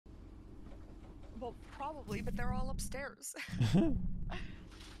Well, probably, but they're all upstairs in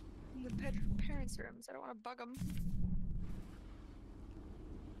the parents' rooms. I don't want to bug them.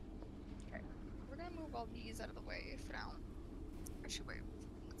 Okay, we're gonna move all these out of the way for now. Actually, wait.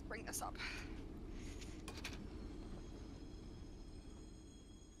 Let's bring this up.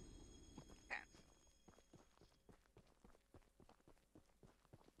 Okay.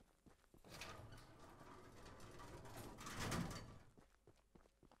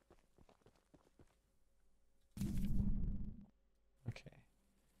 Okay.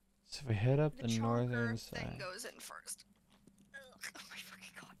 So if we head up the northern thing side. goes in first. Ugh, oh my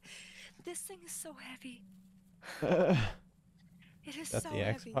fucking god. This thing is so heavy. It is Got so the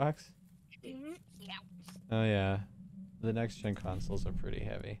heavy. Xbox? Yeah. Oh yeah. The next gen consoles are pretty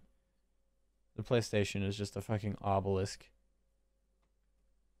heavy. The PlayStation is just a fucking obelisk.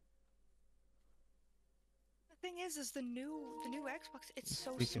 The thing is the new Xbox, it's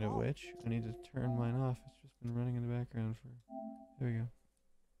so Speaking small. of which, I need to turn mine off. It's just been running in the background for... There we go.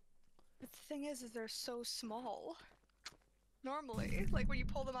 But the thing is they're so small. Normally, like when you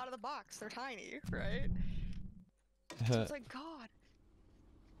pull them out of the box, they're tiny, right? So it's like, God,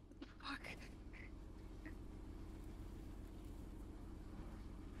 what the fuck? Okay.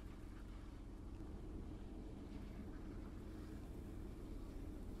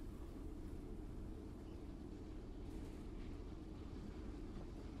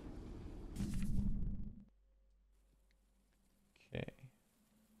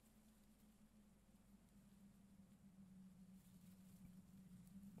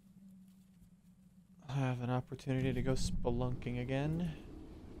 I have an opportunity to go spelunking again.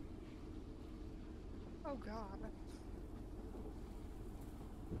 Oh God.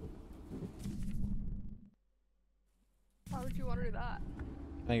 Why would you want to do that?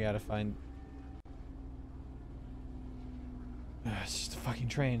 I gotta find... it's just a fucking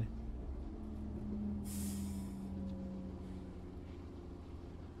train.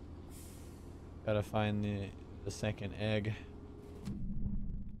 Gotta find the second egg.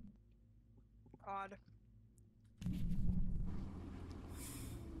 God.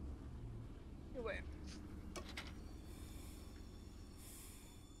 Wait.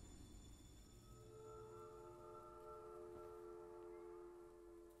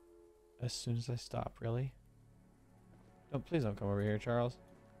 As soon as I stop, really? Don't, please don't come over here, Charles.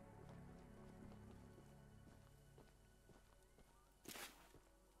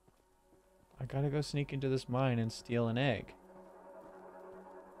 I gotta go sneak into this mine and steal an egg.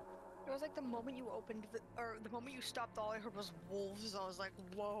 It was like the moment you opened or the moment you stopped, all I heard was wolves. I was like,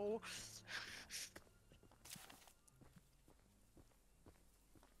 whoa.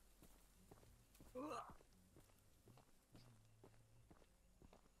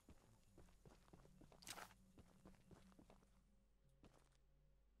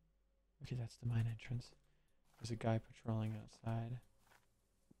 Okay, that's the mine entrance. There's a guy patrolling outside.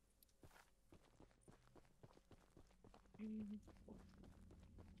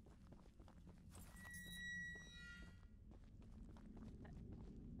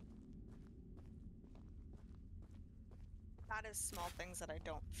 That is small things that I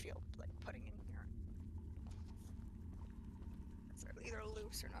don't feel like putting in here. They're either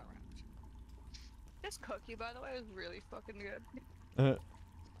loose or not around. This cookie, by the way, is really fucking good.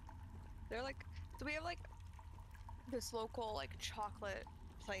 They're like, so we have like this local like chocolate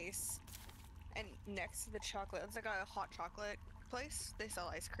place, and next to the chocolate, it's like a hot chocolate place. They sell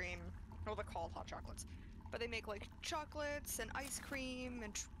ice cream, well, they're called hot chocolates, but they make like chocolates and ice cream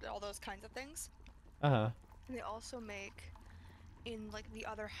and all those kinds of things. Uh-huh. And they also make, in like the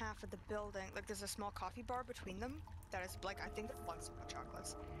other half of the building, like there's a small coffee bar between them that is like, I think that belongs to hot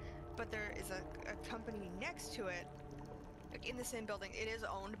chocolates, but there is a company next to it, like in the same building. It is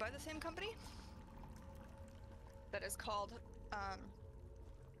owned by the same company that is called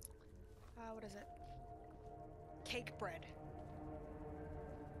what is it, cake bread.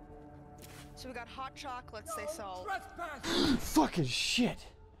 So we got hot chocolates. They sell Fucking shit!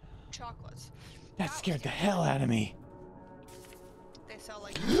 chocolates. That scared the hell out of me. They sell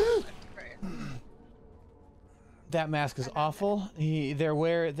like That mask is awful.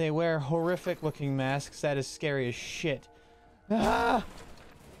 They wear horrific looking masks. That is scary as shit. Ah!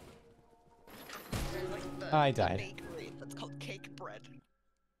 like I died. bakery that's called cake bread.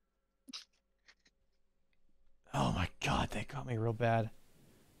 Oh my god, they got me real bad.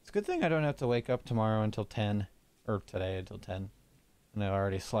 It's a good thing I don't have to wake up tomorrow until 10. Or today until 10. And I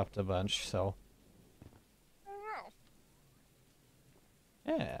already slept a bunch, so... I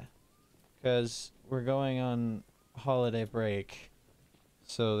Yeah. Because we're going on holiday break.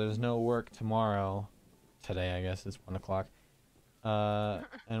 So there's no work tomorrow. Today, I guess, it's 1 o'clock. And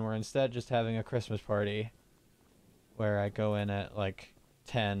we're instead just having a Christmas party where I go in at like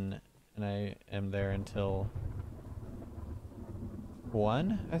 10 and I am there until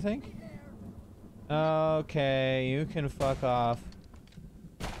 1, I think? Okay, you can fuck off.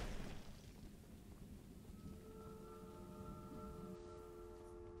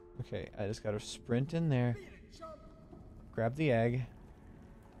 Okay, I just gotta sprint in there. Grab the egg.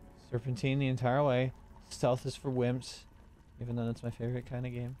 Serpentine the entire way. Stealth is for wimps. Even though that's my favorite kind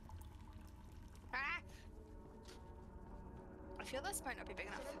of game. Ah! I feel this might not be big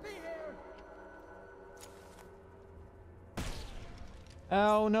enough.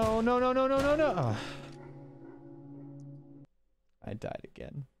 Oh, no, no, no, no, no, no, no. Oh. I died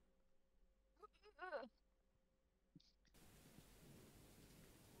again.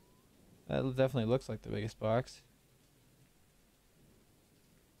 That definitely looks like the biggest box.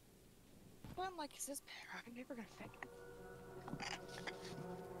 Well, I'm like, is this wrapping paper gonna fit?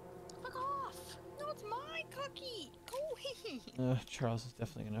 Fuck off! No, it's my cookie! Go away! Charles is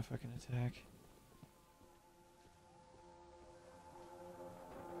definitely gonna fucking attack.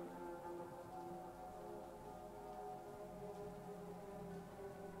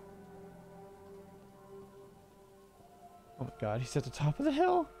 Oh my god, he's at the top of the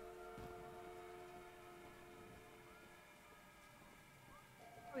hill!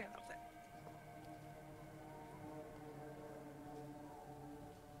 Oh yeah, that'll fit.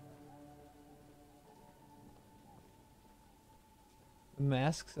 The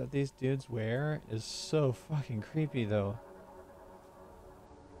masks that these dudes wear is so fucking creepy though.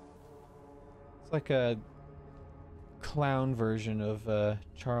 It's like a clown version of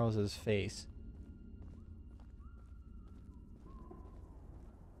Charles's face.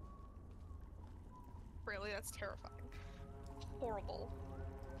 Really, that's terrifying. Horrible.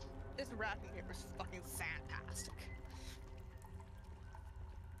 This wrapping paper is fucking fantastic.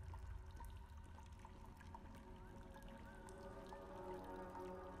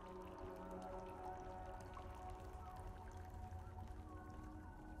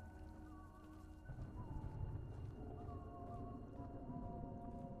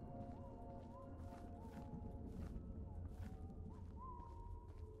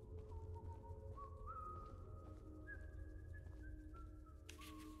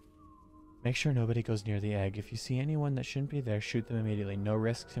 Make sure nobody goes near the egg. If you see anyone that shouldn't be there, shoot them immediately. No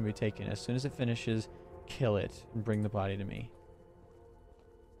risks can be taken. As soon as it finishes, kill it and bring the body to me.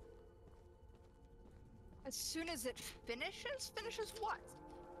 As soon as it finishes? Finishes what?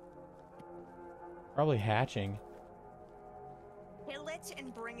 Probably hatching. Kill it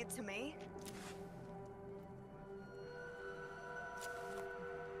and bring it to me?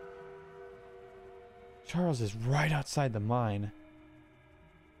 Charles is right outside the mine.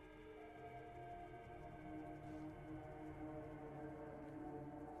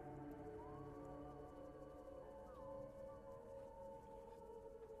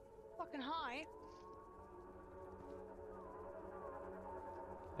 Fucking high.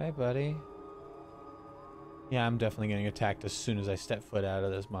 Hey, buddy. Yeah, I'm definitely getting attacked as soon as I step foot out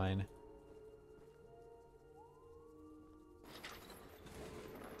of this mine.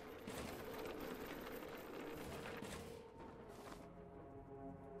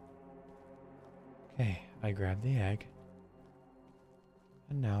 Okay, I grabbed the egg.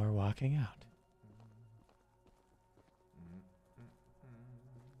 And now we're walking out.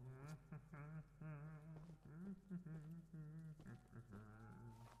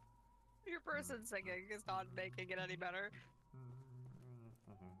 Your person singing is not making it any better.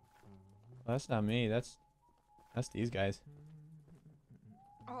 Well, that's not me, that's these guys.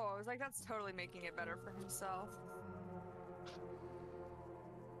 Oh, I was like, that's totally making it better for himself.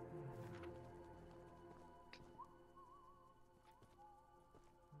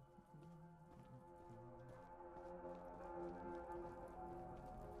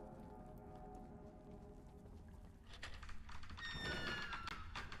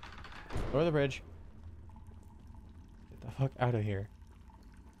 Over the bridge. Get the fuck out of here.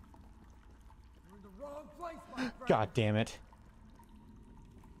 You're in the wrong place, my friend. God damn it.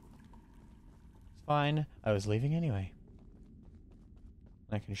 It's fine. I was leaving anyway.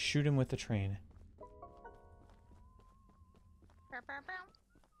 I can shoot him with the train.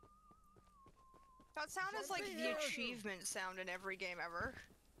 That sound is like the achievement sound in every game ever.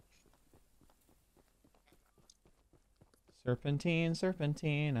 Serpentine,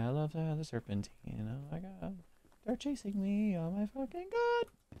 serpentine, I love the serpentine. Oh my god. They're chasing me. Oh my fucking god.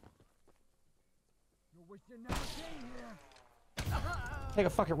 You wish you never came here. Take a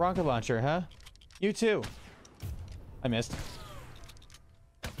fucking rocket launcher, huh? You too. I missed.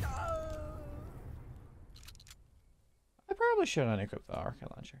 I probably should unequip the rocket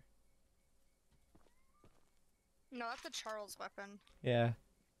launcher. No, that's a Charles weapon. Yeah.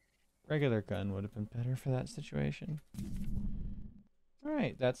 Regular gun would have been better for that situation.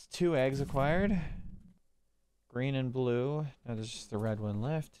 Alright, that's 2 eggs acquired. Green and blue. Now there's just the red one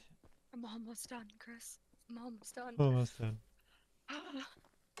left. I'm almost done, Chris. I'm almost done. Almost done.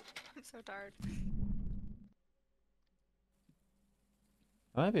 I'm so tired.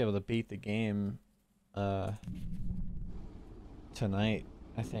 I might be able to beat the game tonight,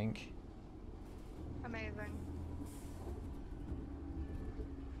 I think. Amazing.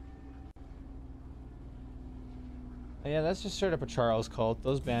 Oh, yeah, that's just straight up a Charles cult.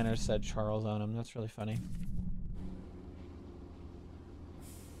 Those banners said Charles on them. That's really funny.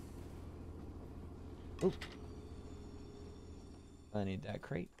 Oop. I need that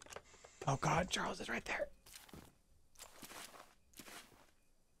crate. Oh god, Charles is right there.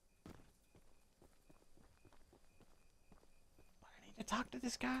 I need to talk to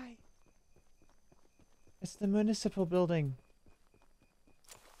this guy. It's the municipal building.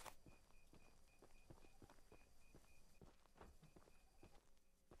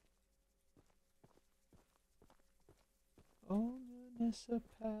 Oh,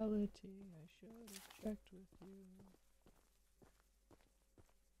 municipality, I should have checked with you.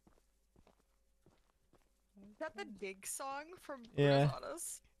 Is that the Dig song from Yeah.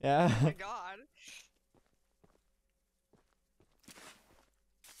 Rosadas? Yeah. Oh my god.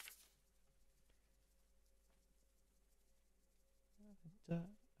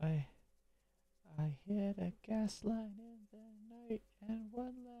 I hit a gas line in the night and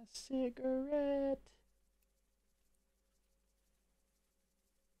one last cigarette.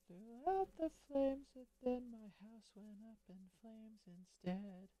 Threw out the flames, but then my house went up in flames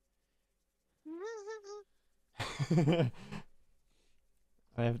instead.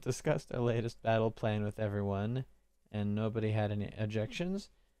 I have discussed our latest battle plan with everyone, and nobody had any objections.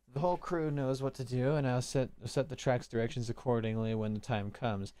 The whole crew knows what to do, and I'll set the track's directions accordingly when the time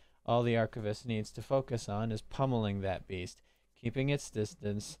comes. All the Archivist needs to focus on is pummeling that beast, keeping its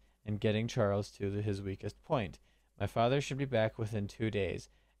distance, and getting Charles to his weakest point. My father should be back within 2 days,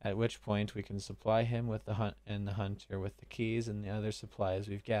 at which point we can supply him with the hunter with the keys and the other supplies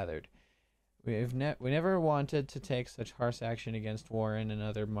we've gathered. We never wanted to take such harsh action against Warren and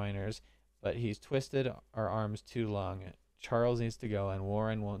other miners, but he's twisted our arms too long. Charles needs to go, and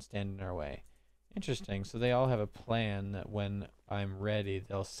Warren won't stand in our way. Interesting. So they all have a plan that when I'm ready,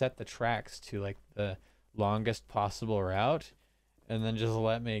 they'll set the tracks to like the longest possible route, and then just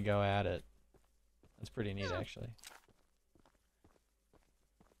let me go at it. That's pretty neat, actually.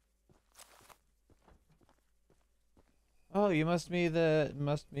 Oh, you must be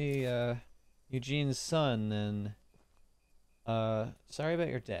Eugene's son, then. Sorry about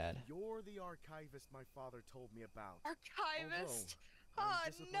your dad. You're the archivist my father told me about. Archivist? I'm Oh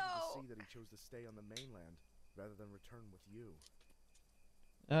disappointed no! to see that he chose to stay on the mainland rather than return with you.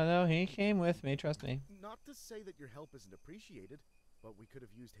 No, he came with me, trust me. Not to say that your help isn't appreciated, but we could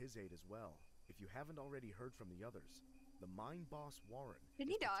have used his aid as well. If you haven't already heard from the others, the mine boss Warren Did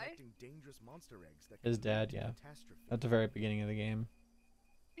he is die? protecting dangerous monster eggs that His can lead dad, to yeah. catastrophe. At the very beginning of the game.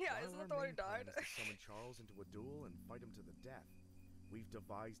 Yeah, While isn't our that the one who main plan died? is to summon Charles into a duel and fight him to the death, we've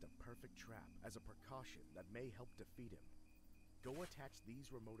devised a perfect trap as a precaution that may help defeat him. Go attach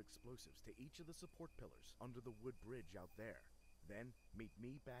these remote explosives to each of the support pillars under the wood bridge out there. Then meet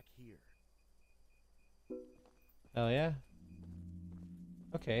me back here. Hell yeah.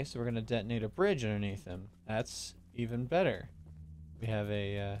 Okay, so we're gonna detonate a bridge underneath him. That's even better. We have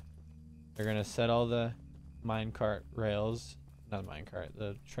a, they're gonna set all the minecart rails, not minecart,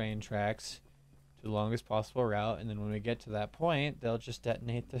 the train tracks to the longest possible route, and then when we get to that point, they'll just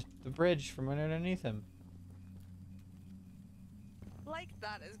detonate the bridge from underneath him. Like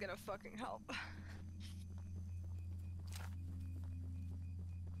that is gonna fucking help.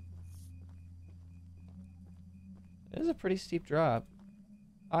 It is a pretty steep drop.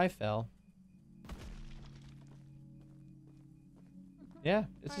 I fell. Yeah,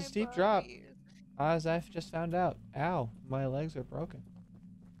 it's a My steep drop. buddies. As I've just found out. Ow, my legs are broken.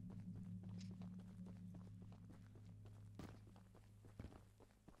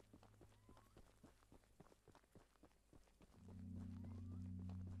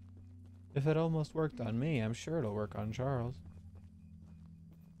 If it almost worked on me, I'm sure it'll work on Charles.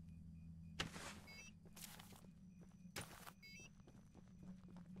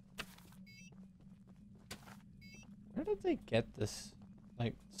 Where did they get this,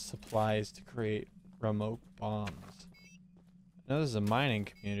 like, supplies to create remote bombs? I know this is a mining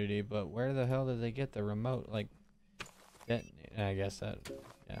community, but where the hell did they get the remote, like, I guess that,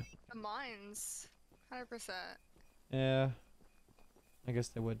 yeah. The mines. 100%. Yeah. I guess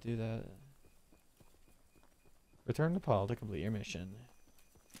they would do that. Return to Paul to complete your mission.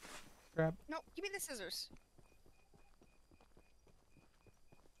 Scrap. No, give me the scissors.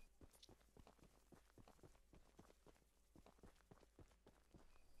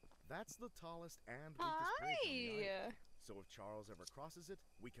 That's the tallest and weakest bridge on the island. Hi. So if Charles ever crosses it,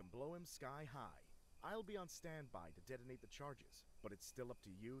 we can blow him sky high. I'll be on standby to detonate the charges, but it's still up to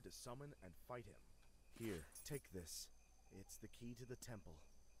you to summon and fight him. Here, take this. It's the key to the temple.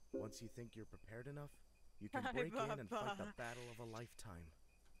 Once you think you're prepared enough, you can break in and fight the battle of a lifetime.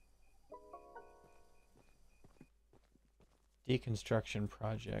 Deconstruction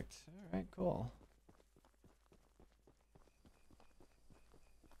project. Alright, cool.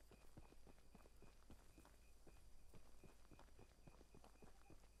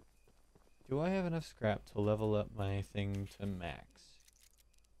 Do I have enough scrap to level up my thing to max?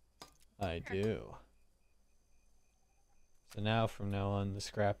 I do. So now, from now on, the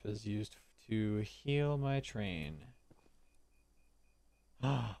scrap is used to heal my train.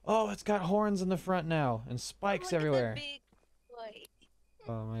 Oh, it's got horns in the front now and spikes everywhere.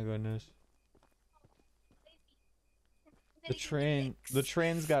 Oh my goodness. The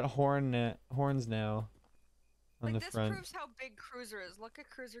train's got horns now on the front. This proves how big Cruiser is. Look at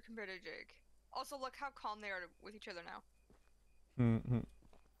Cruiser compared to Jake. Also, look how calm they are with each other now. Mm-hmm.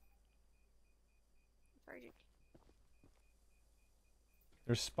 Sorry, Jake.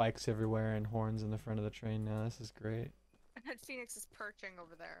 There's spikes everywhere and horns in the front of the train now. This is great. And Phoenix is perching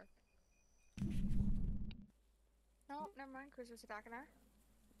over there. No, never mind. Cruiser's attacking her.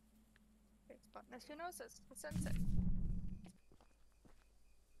 It's button as who knows this. Let's sense it.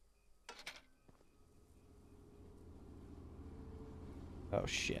 Oh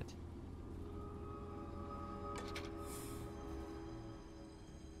shit.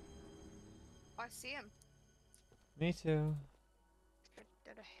 Oh, I see him. Me too.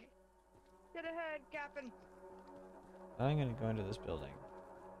 Get ahead, Captain. I'm gonna go into this building.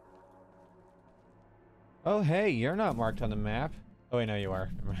 Oh hey, you're not marked on the map. Oh wait, no you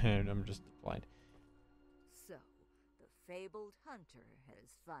are. I'm just blind. So, the fabled hunter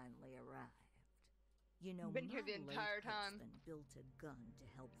has finally arrived. You know, Been here the my entire late time. husband built a gun to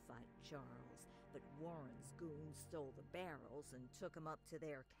help fight Charles, but Warren's goons stole the barrels and took them up to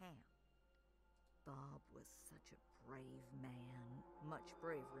their camp. Bob was such a brave man, much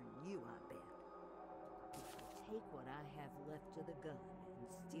braver than you, I bet. If you take what I have left of the gun and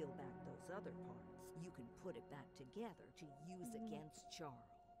steal back those other parts, you can put it back together to use against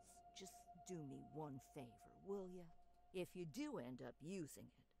Charles. Just do me one favor, will ya? If you do end up using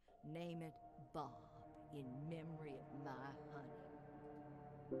it, name it Bob, in memory of my honey.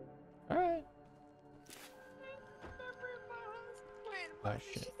 Alright. Wait, Oh, what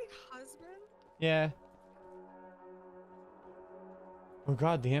did shit. you think, husband? Yeah. Oh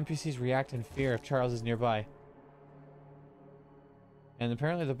god, the NPCs react in fear if Charles is nearby. And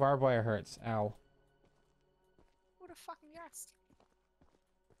apparently the barbed wire hurts. Ow. Who'd have fucking guessed?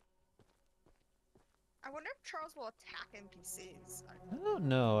 I wonder if Charles will attack NPCs. I don't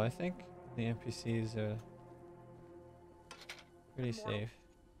know. I think the NPCs are pretty More. safe.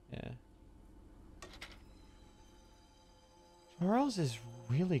 Yeah. Charles is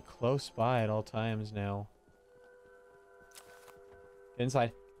really close by at all times now. Get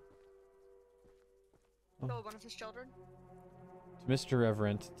inside. Killed one of his children. To Mr.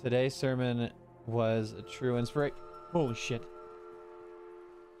 Reverend, today's sermon was a true inspiration. Holy shit.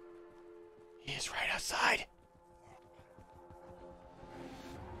 He is right outside.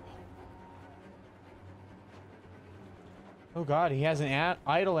 Oh god, he has an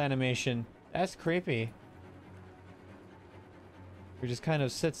idle animation. That's creepy. He just kind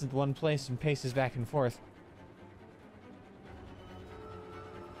of sits in one place and paces back and forth.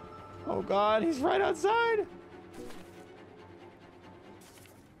 Oh god, he's right outside!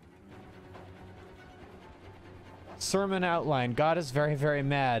 Sermon outline. God is very, very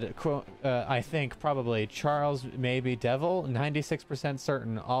mad. I think, probably. Charles, maybe devil. 96%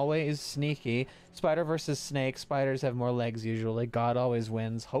 certain. Always sneaky. Spider versus snake. Spiders have more legs usually. God always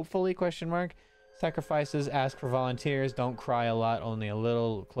wins. Hopefully, question mark. Sacrifices. Ask for volunteers. Don't cry a lot. Only a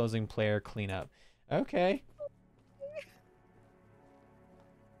little. Closing player cleanup. Okay.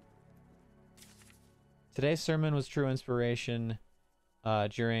 Today's sermon was true inspiration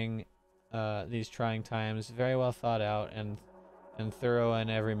during these trying times. Very well thought out and thorough in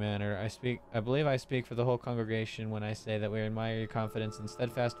every manner. I believe I speak for the whole congregation when I say that we admire your confidence and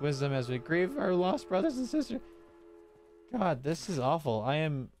steadfast wisdom as we grieve our lost brothers and sisters. God, this is awful. I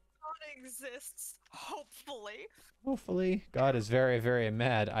am... God exists, hopefully. Hopefully. God is very, very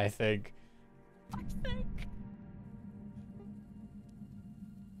mad, I think. I think.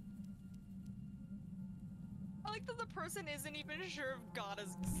 like that the person isn't even sure if God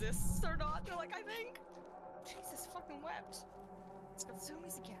exists or not. They're like, I think. Jesus fucking wept. It's got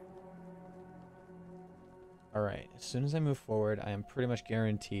zoomies again. Alright, as soon as I move forward, I am pretty much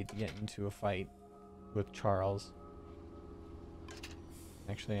guaranteed to get into a fight with Charles.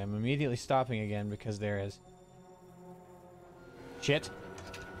 Actually, I'm immediately stopping again because there is... Shit!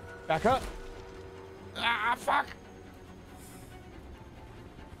 Back up! Ah, fuck!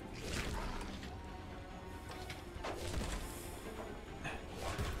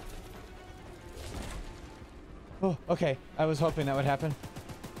 Oh, okay. I was hoping that would happen.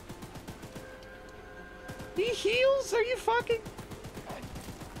 He heals? Are you fucking... I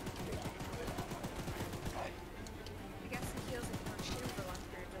guess he feels like you're not shooting for a long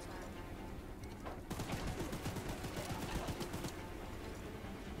period of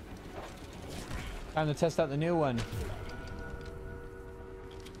time. Time to test out the new one.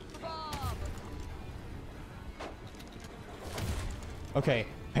 Bob! Okay,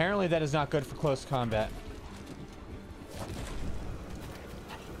 apparently that is not good for close combat.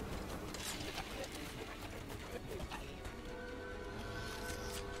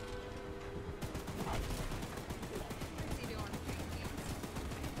 What's he doing?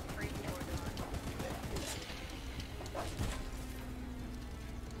 Crazy boy doing.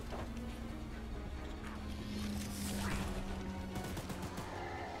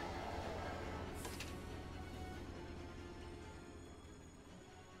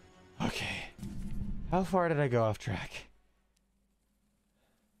 Okay. How far did I go off track?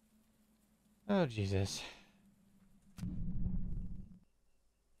 Oh, Jesus.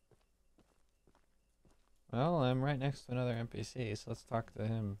 Well, I'm right next to another NPC, so let's talk to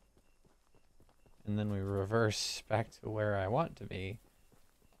him. And then we reverse back to where I want to be.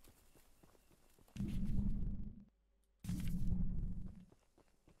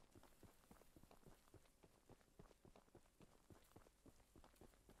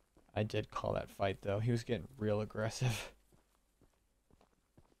 I did call that fight, though. He was getting real aggressive.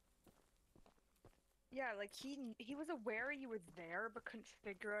 Yeah, like he was aware you were there, but couldn't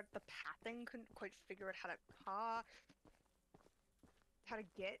figure out the pathing, couldn't quite figure out how to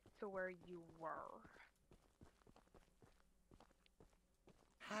get to where you were.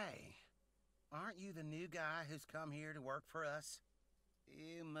 Hey, aren't you the new guy who's come here to work for us?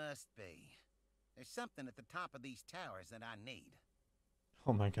 You must be. There's something at the top of these towers that I need.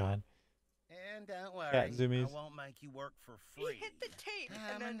 Oh my god. And don't worry, Cat zoomies. I won't make you work for free. He hit the tape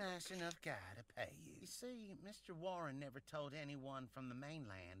I'm and a then nice enough guy to pay you. You see, Mr. Warren never told anyone from the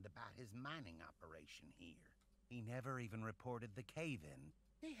mainland about his mining operation here. He never even reported the cave-in.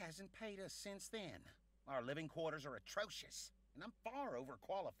 He hasn't paid us since then. Our living quarters are atrocious, and I'm far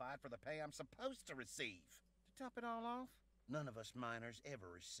overqualified for the pay I'm supposed to receive. To top it all off, none of us miners ever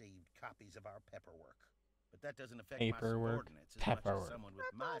received copies of our paperwork. But that doesn't affect my Paperwork. subordinates as much Paperwork. as someone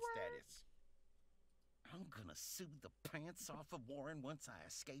with my status. I'm gonna sue the pants off of Warren once I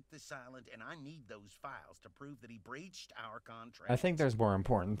escape this island, and I need those files to prove that he breached our contract. I think there's more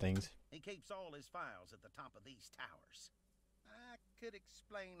important things. He keeps all his files at the top of these towers. I could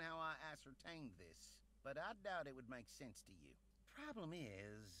explain how I ascertained this, but I doubt it would make sense to you. Problem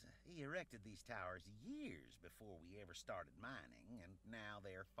is, he erected these towers years before we ever started mining, and now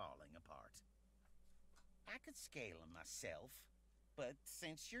they're falling apart. I could scale them myself, but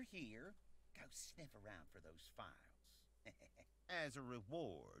since you're here, go sniff around for those files. As a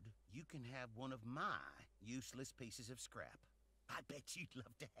reward, you can have one of my useless pieces of scrap. I bet you'd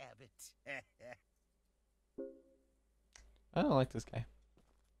love to have it. I don't like this guy.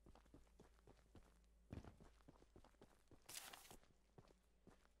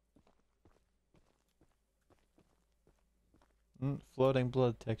 Floating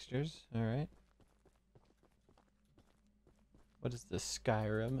blood textures. Alright. What is this?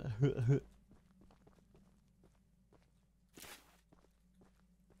 Skyrim?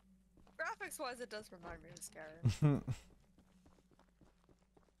 graphics-wise, it does remind me of Skyrim.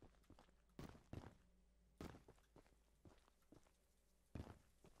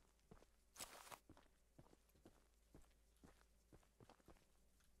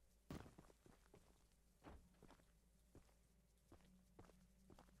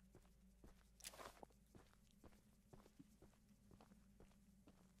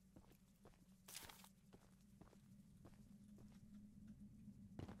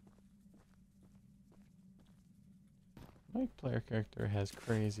 My player character has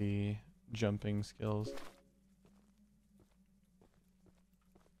crazy jumping skills.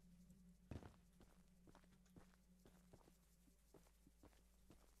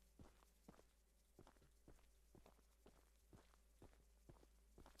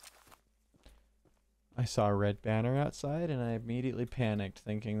 I saw a red banner outside and I immediately panicked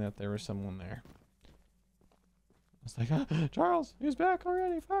thinking that there was someone there. I was like, ah, Charles, he's back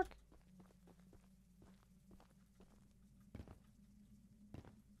already, fuck.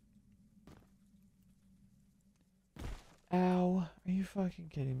 Ow, are you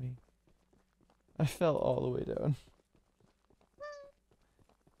fucking kidding me? I fell all the way down.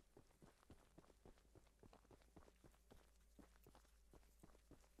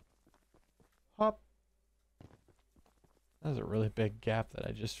 Hop. That was a really big gap that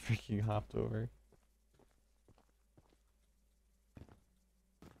I just freaking hopped over.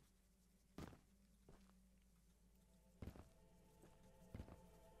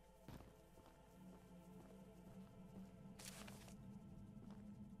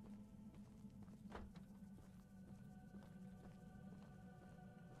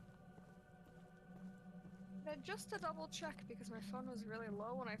 Just to double check, because my phone was really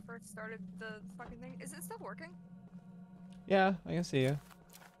low when I first started the fucking thing. Is it still working? Yeah, I can see you.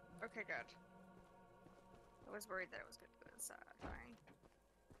 Okay, good. I was worried that it was good. It's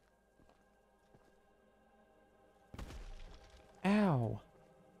fine. Ow.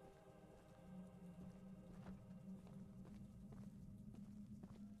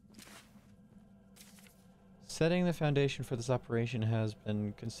 Setting the foundation for this operation has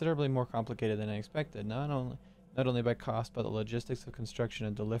been considerably more complicated than I expected, not only by cost, but the logistics of construction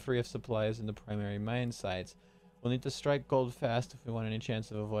and delivery of supplies in the primary mine sites. We'll need to strike gold fast if we want any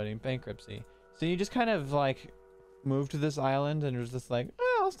chance of avoiding bankruptcy. So you just kind of like moved to this island and was just like,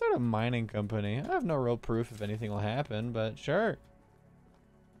 oh, I'll start a mining company. I have no real proof if anything will happen, but sure.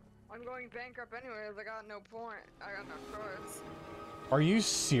 I'm going bankrupt anyways. I got no point. I got no choice. Are you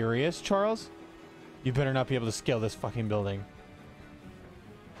serious, Charles? You better not be able to scale this fucking building.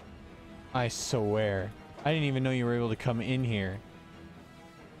 I swear. I didn't even know you were able to come in here.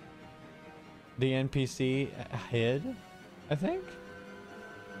 The NPC hid, I think?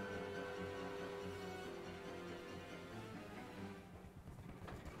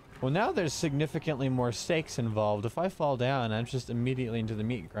 Well, now there's significantly more stakes involved. If I fall down, I'm just immediately into the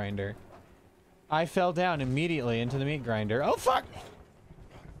meat grinder. I fell down immediately into the meat grinder. Oh, fuck!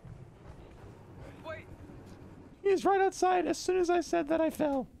 Wait. He's right outside. As soon as I said that, I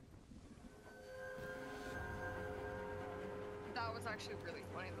fell. That was actually really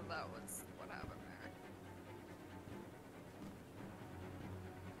funny that was what happened there.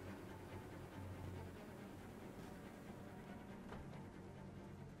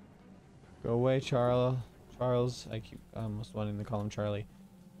 Go away, Charles. Charles. I keep almost wanting to call him Charlie.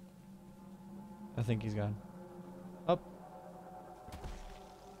 I think he's gone. Up.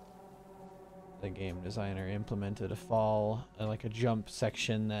 The game designer implemented a fall, like a jump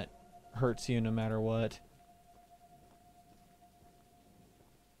section that hurts you no matter what.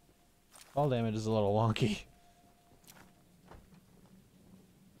 Fall damage is a little wonky.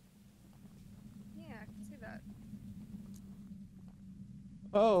 Yeah, I can see that.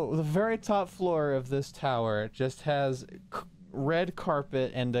 Oh, the very top floor of this tower just has red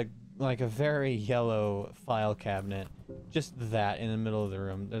carpet and a very yellow file cabinet. Just that in the middle of the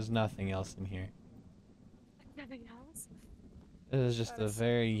room. There's nothing else in here. Nothing else? It is just a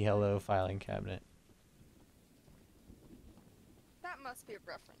very yellow filing cabinet. That must be a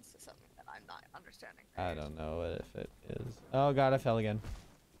reference to something that I'm not understanding. I don't know if it is. Oh god, I fell again.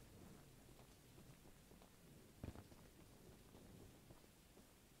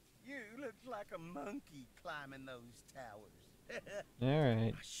 You look like a monkey climbing those towers.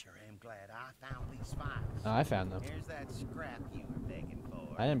 Alright. I sure am glad I found these files. I found them. Here's that scrap you were begging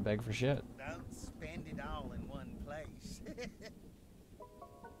for. I didn't beg for shit. Don't spend it all in one place.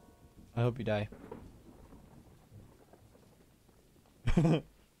 I hope you die.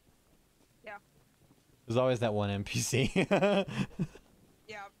 Yeah. There's always that one NPC.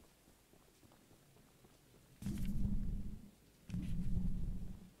 Yeah.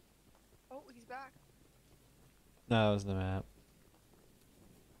 Oh, he's back. No, that was the map.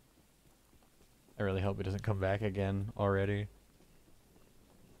 I really hope he doesn't come back again already.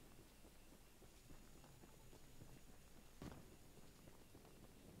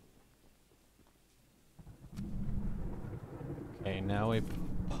 Okay, now we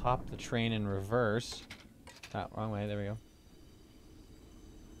pop the train in reverse. Ah, wrong way, there we go.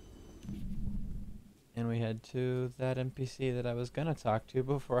 And we head to that NPC that I was gonna talk to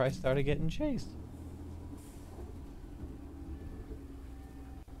before I started getting chased.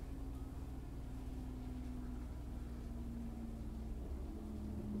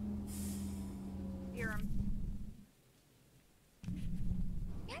 Hear him.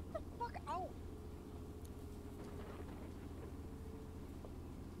 Get the fuck out!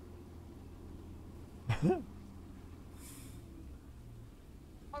 Oh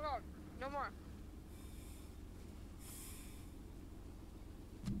god, no more.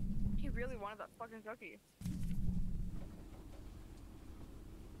 He really wanted that fucking cookie.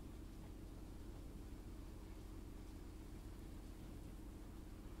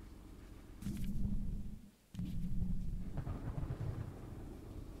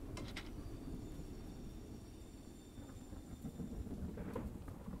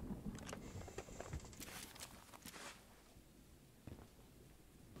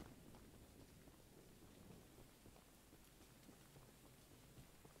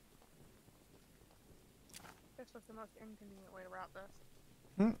 This was the most inconvenient way to route this.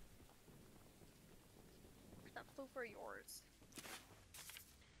 Hmm. That flew for yours.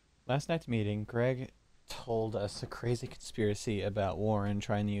 Last night's meeting, Greg told us a crazy conspiracy about Warren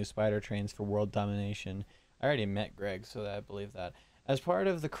trying to use spider trains for world domination. I already met Greg, so I believe that. As part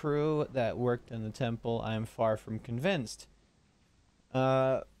of the crew that worked in the temple, I am far from convinced.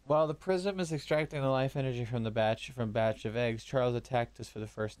 While the prism is extracting the life energy from the batch of eggs, Charles attacked us for the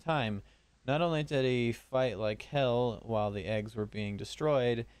first time. Not only did he fight like hell while the eggs were being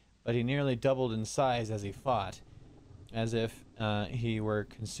destroyed, but he nearly doubled in size as he fought, as if he were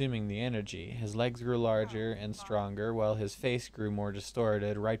consuming the energy. His legs grew larger and stronger, while his face grew more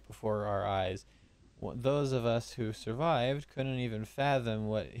distorted right before our eyes. Those of us who survived couldn't even fathom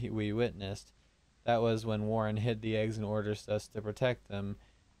what we witnessed. That was when Warren hid the eggs and ordered us to protect them.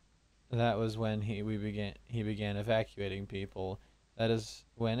 That was when he began evacuating people. That is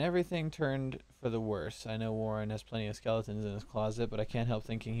when everything turned for the worse. I know Warren has plenty of skeletons in his closet, but I can't help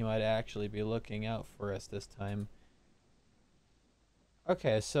thinking he might actually be looking out for us this time.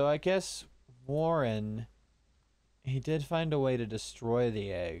 Okay, so I guess Warren, he did find a way to destroy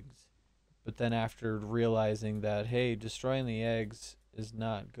the eggs, but then after realizing that, hey, destroying the eggs is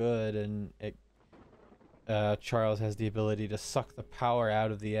not good, and Charles has the ability to suck the power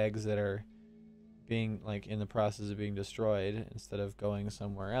out of the eggs that are being, like, in the process of being destroyed instead of going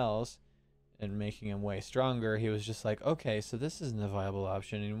somewhere else and making him way stronger. He was just like, okay, so this isn't a viable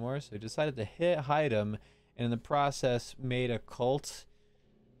option anymore, so he decided to hide him, and in the process made a cult.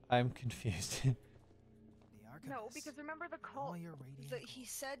 I'm confused. No, because remember the cult, he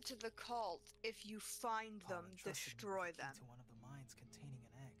said to the cult, if you find them, destroy them. To one of the mines containing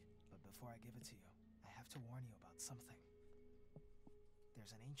an egg. But before I give it to you, I have to warn you about something.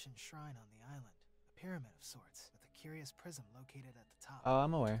 There's an ancient shrine on the island, a pyramid of sorts, with a curious prism located at the top. Oh,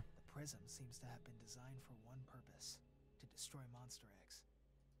 I'm aware. The prism seems to have been designed for one purpose, to destroy monster eggs.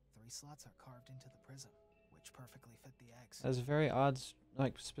 3 slots are carved into the prism, which perfectly fit the eggs. That's a very odd,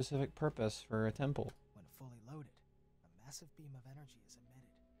 like, specific purpose for a temple. When fully loaded, a massive beam of energy is emitted,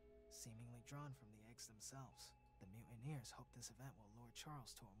 seemingly drawn from the eggs themselves. The mutineers hope this event will lure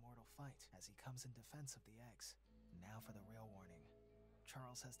Charles to a mortal fight as he comes in defense of the eggs. Now for the real warning.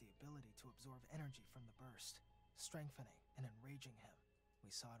 Charles has the ability to absorb energy from the burst, strengthening and enraging him.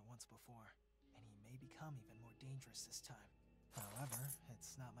 We saw it once before, and he may become even more dangerous this time. However,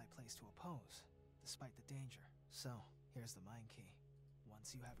 it's not my place to oppose, despite the danger. So, here's the mine key.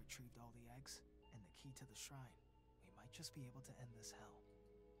 Once you have retrieved all the eggs, and the key to the shrine, we might just be able to end this hell.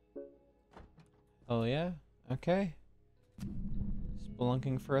 Oh yeah? Okay.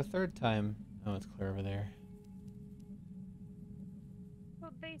 Spelunking for a third time. Oh, it's clear over there.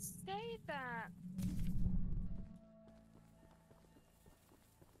 Well, they say that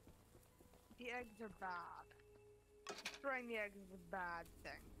the eggs are bad. Destroying the eggs is a bad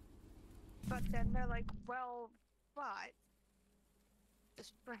thing. But then they're like, well, but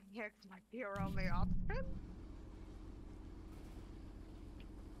destroying the eggs might be our only option.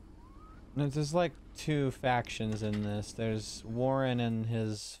 There's like 2 factions in this. There's Warren and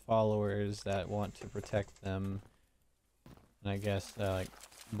his followers that want to protect them. And I guess like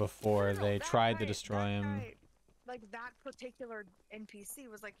before they tried to destroy him. Like that particular NPC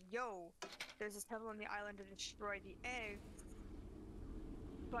was like, yo, there's this temple on the island to destroy the eggs.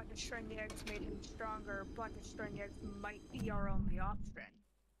 But destroying the eggs made him stronger, but destroying the eggs might be our only option.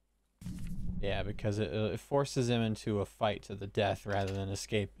 Yeah, because it forces him into a fight to the death rather than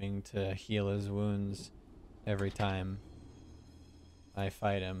escaping to heal his wounds every time I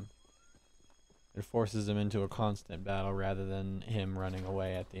fight him. It forces him into a constant battle rather than him running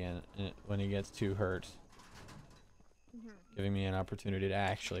away at the end when he gets too hurt. Giving me an opportunity to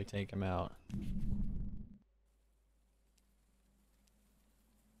actually take him out.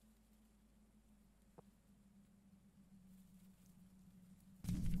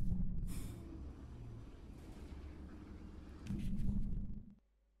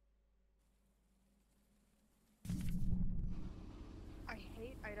 I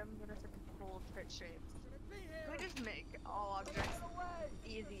hate items that are supposed multiple pit shapes. Shouldn't be here. Can we just make all objects Get away.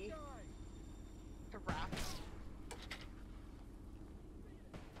 easy Die. to raft?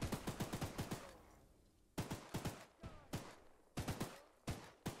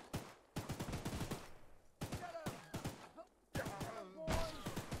 Get him, boys.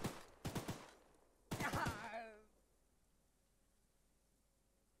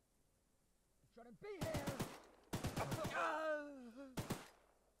 Shouldn't be here.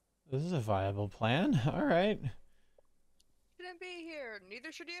 This is a viable plan. All right. Shouldn't be here.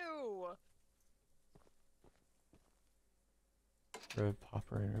 Neither should you. Road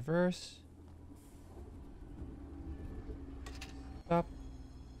popper in reverse. Stop.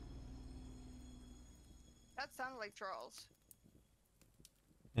 That sounded like Charles.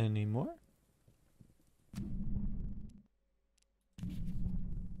 Any more?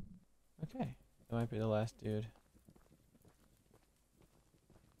 Okay. That might be the last dude.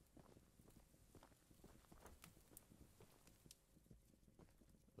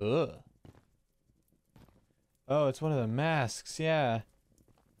 Ugh. Oh, it's one of the masks, yeah.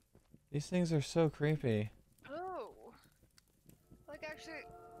 These things are so creepy. Oh. Like actually.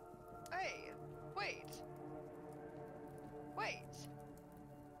 Hey. Wait. Wait.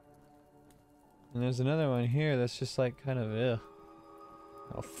 And there's another one here that's just like kind of ugh.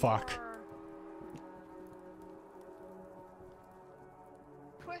 Oh fuck.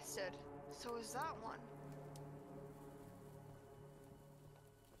 More twisted. So is that one?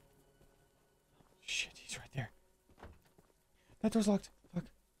 Shit, he's right there. That door's locked. Fuck.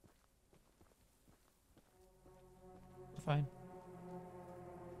 We're fine.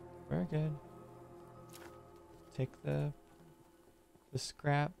 Very good. Take the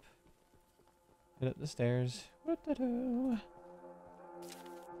scrap. Get up the stairs. What-da-do?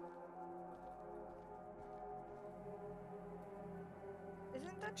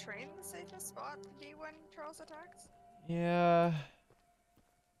 Isn't the train the safest spot to be when Charles attacks? Yeah.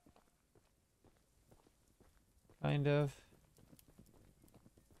 Kind of.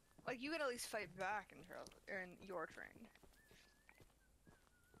 Like you could at least fight back in Charles in your train.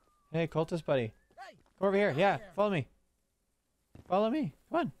 Hey, cultist buddy. Hey, Come over here. over Yeah, here. follow me. Follow me.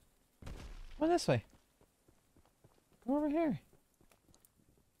 Come on. Come on this way. Come over here.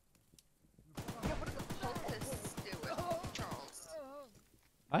 Yeah, what do the cultists do with Charles?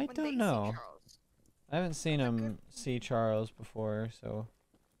 I When they don't see know. Charles? I haven't seen That's a him good- see Charles before, so.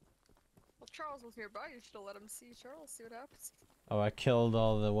 Well, Charles was nearby. You should have let him see Charles. See what happens. Oh, I killed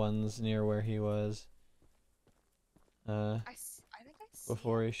all the ones near where he was. I think I see.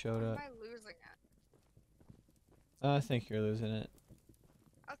 Before it. he showed Or up. am I losing it? I think you're losing it.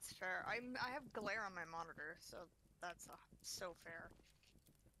 That's fair. I have glare on my monitor, so that's so fair.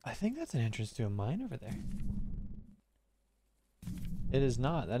 I think that's an entrance to a mine over there. It is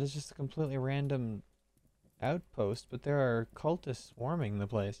not. That is just a completely random outpost, but there are cultists swarming the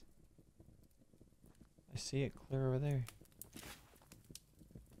place. I see it clear over there.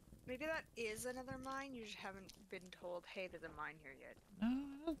 Maybe that is another mine. You just haven't been told, hey, there's a mine here yet.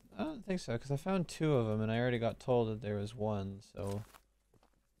 No, I don't think so, because I found 2 of them, and I already got told that there was 1, so...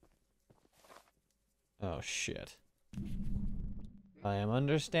 Oh, shit. I am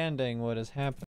understanding what is happening.